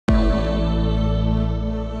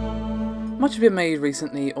Much has been made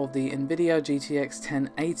recently of the Nvidia GTX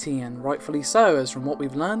 1080, and rightfully so, as from what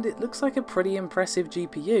we've learned it looks like a pretty impressive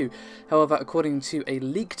GPU. However, according to a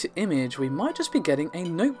leaked image, we might just be getting a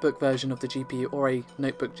notebook version of the GPU, or a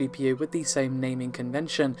notebook GPU with the same naming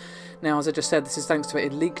convention. Now, as I just said, this is thanks to a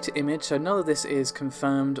leaked image, so none of this is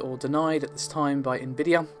confirmed or denied at this time by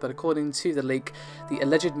Nvidia, but according to the leak, the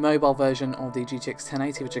alleged mobile version of the GTX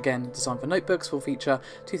 1080, which again designed for notebooks, will feature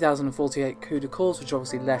 2048 CUDA cores, which are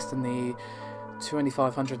obviously less than the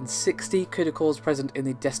 2560 CUDA cores present in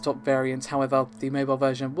the desktop variant. However, the mobile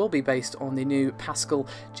version will be based on the new Pascal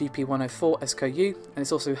GP104 SKU, and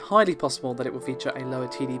it's also highly possible that it will feature a lower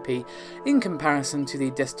TDP in comparison to the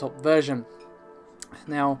desktop version.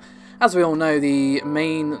 Now, as we all know, the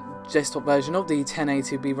main desktop version of the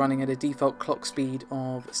 1080 will be running at a default clock speed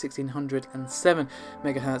of 1607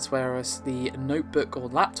 MHz, whereas the notebook or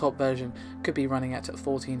laptop version could be running at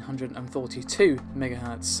 1442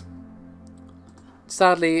 MHz.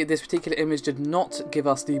 Sadly, this particular image did not give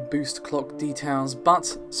us the boost clock details,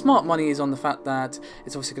 but smart money is on the fact that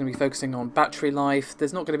it's obviously going to be focusing on battery life.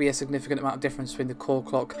 There's not going to be a significant amount of difference between the core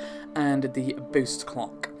clock and the boost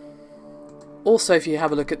clock. Also, if you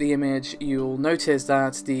have a look at the image, you'll notice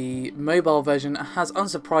that the mobile version has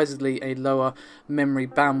unsurprisingly a lower memory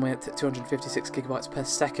bandwidth at 256 GB per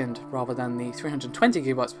second rather than the 320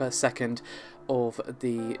 GB per second of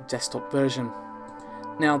the desktop version.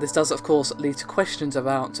 Now, this does of course lead to questions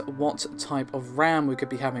about what type of RAM we could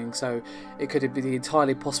be having, so it could be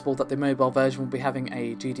entirely possible that the mobile version will be having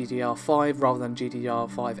a GDDR5 rather than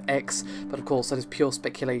GDDR5X, but of course that is pure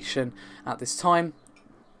speculation at this time.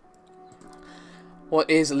 What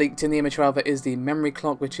is leaked in the image, however, is the memory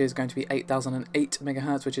clock, which is going to be 8008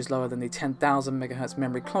 MHz, which is lower than the 10,000 MHz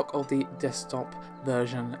memory clock of the desktop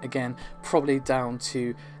version. Again, probably down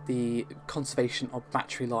to the conservation of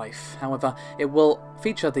battery life. However, it will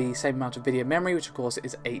feature the same amount of video memory, which of course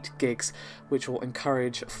is 8 gigs, which will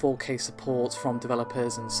encourage 4K support from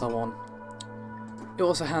developers and so on. It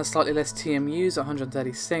also has slightly less TMUs,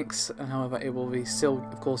 136, however it will be still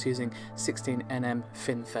of course using 16nm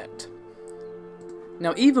FinFET.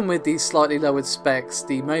 Now, even with these slightly lowered specs,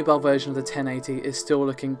 the mobile version of the 1080 is still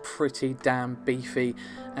looking pretty damn beefy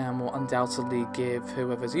and will undoubtedly give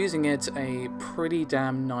whoever's using it a pretty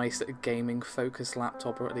damn nice gaming focused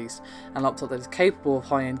laptop, or at least a laptop that is capable of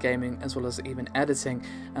high-end gaming as well as even editing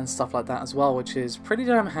and stuff like that as well, which is pretty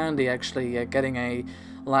damn handy actually. Getting a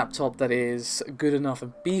laptop that is good enough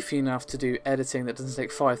and beefy enough to do editing that doesn't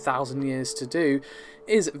take 5,000 years to do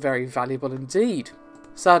is very valuable indeed.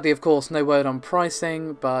 Sadly, of course, no word on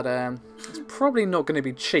pricing, but it's probably not going to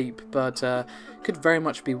be cheap, but could very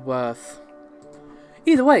much be worth.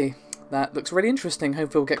 Either way, that looks really interesting.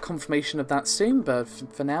 Hopefully we'll get confirmation of that soon, but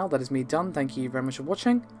for now, that is me done. Thank you very much for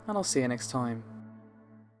watching, and I'll see you next time.